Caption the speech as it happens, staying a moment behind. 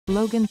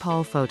Logan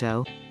Paul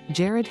photo.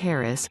 Jared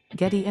Harris,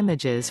 Getty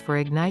Images for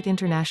Ignite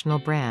International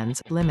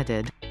Brands,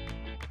 Limited.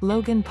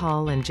 Logan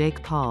Paul and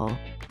Jake Paul,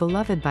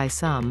 beloved by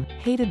some,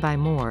 hated by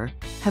more,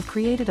 have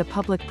created a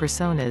public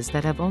personas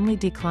that have only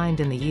declined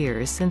in the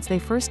years since they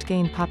first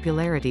gained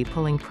popularity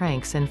pulling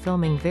pranks and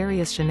filming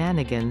various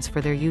shenanigans for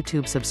their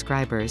YouTube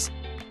subscribers.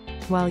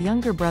 While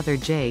younger brother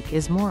Jake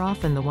is more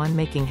often the one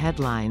making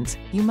headlines,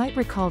 you might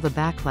recall the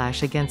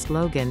backlash against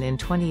Logan in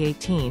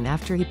 2018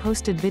 after he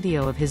posted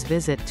video of his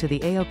visit to the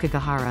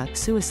Aokigahara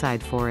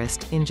suicide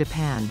forest in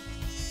Japan.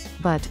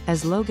 But,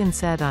 as Logan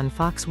said on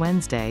Fox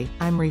Wednesday,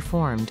 "I'm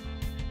reformed."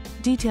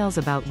 Details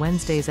about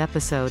Wednesday's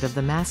episode of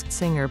The Masked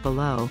Singer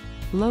below.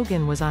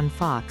 Logan was on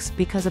Fox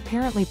because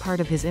apparently part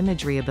of his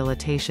image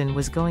rehabilitation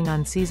was going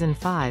on season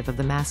 5 of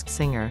The Masked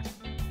Singer.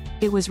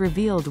 It was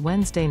revealed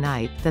Wednesday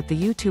night that the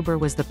YouTuber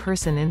was the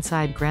person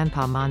inside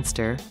Grandpa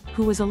Monster,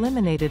 who was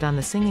eliminated on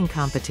the singing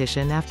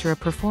competition after a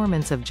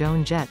performance of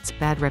Joan Jett's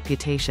Bad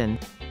Reputation.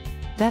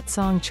 That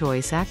song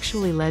choice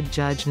actually led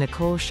Judge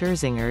Nicole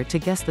Scherzinger to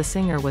guess the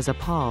singer was a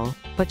Paul,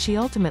 but she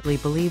ultimately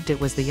believed it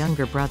was the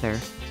younger brother.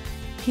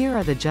 Here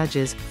are the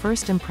judges'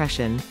 first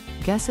impression,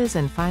 guesses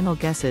and final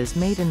guesses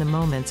made in the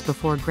moments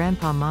before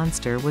Grandpa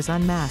Monster was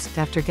unmasked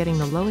after getting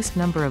the lowest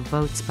number of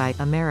votes by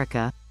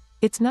America.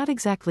 It's not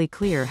exactly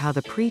clear how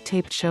the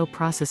pre-taped show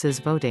processes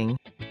voting.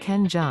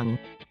 Ken Jeong,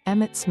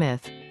 Emmett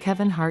Smith,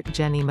 Kevin Hart,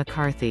 Jenny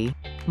McCarthy,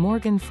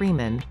 Morgan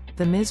Freeman,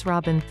 The Ms.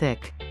 Robin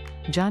Thicke,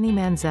 Johnny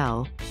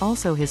Manziel,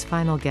 also his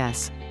final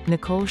guess,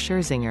 Nicole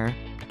Scherzinger,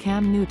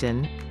 Cam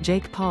Newton,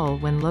 Jake Paul.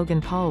 When Logan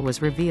Paul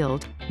was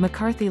revealed,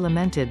 McCarthy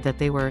lamented that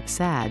they were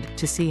sad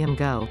to see him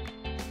go.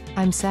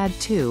 "I'm sad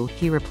too,"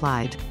 he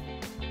replied.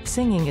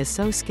 "Singing is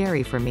so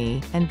scary for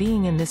me, and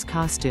being in this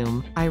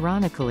costume,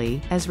 ironically,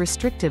 as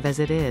restrictive as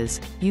it is,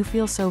 you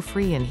feel so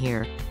free in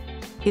here.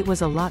 It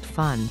was a lot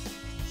fun."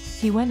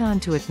 He went on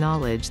to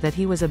acknowledge that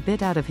he was a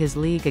bit out of his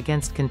league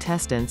against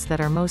contestants that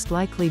are most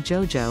likely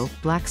JoJo,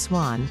 Black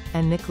Swan,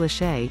 and Nick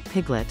Lachey,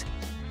 Piglet.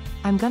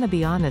 "I'm gonna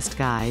be honest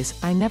guys,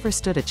 I never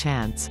stood a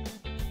chance.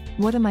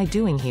 What am I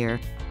doing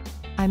here?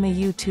 I'm a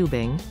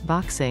YouTubing,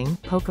 boxing,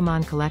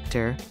 Pokemon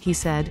collector," he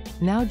said,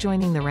 now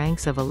joining the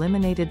ranks of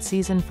eliminated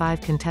Season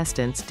 5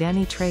 contestants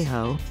Danny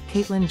Trejo,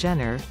 Caitlyn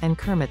Jenner, and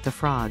Kermit the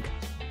Frog.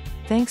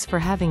 "Thanks for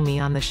having me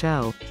on the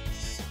show.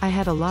 I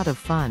had a lot of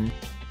fun.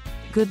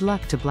 Good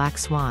luck to Black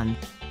Swan.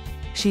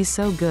 She's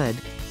so good.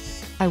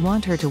 I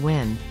want her to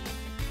win."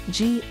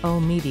 GO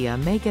Media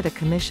may get a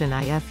commission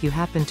if you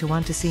happen to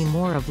want to see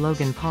more of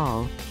Logan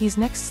Paul. He's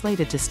next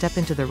slated to step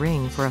into the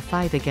ring for a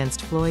fight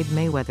against Floyd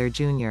Mayweather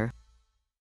Jr.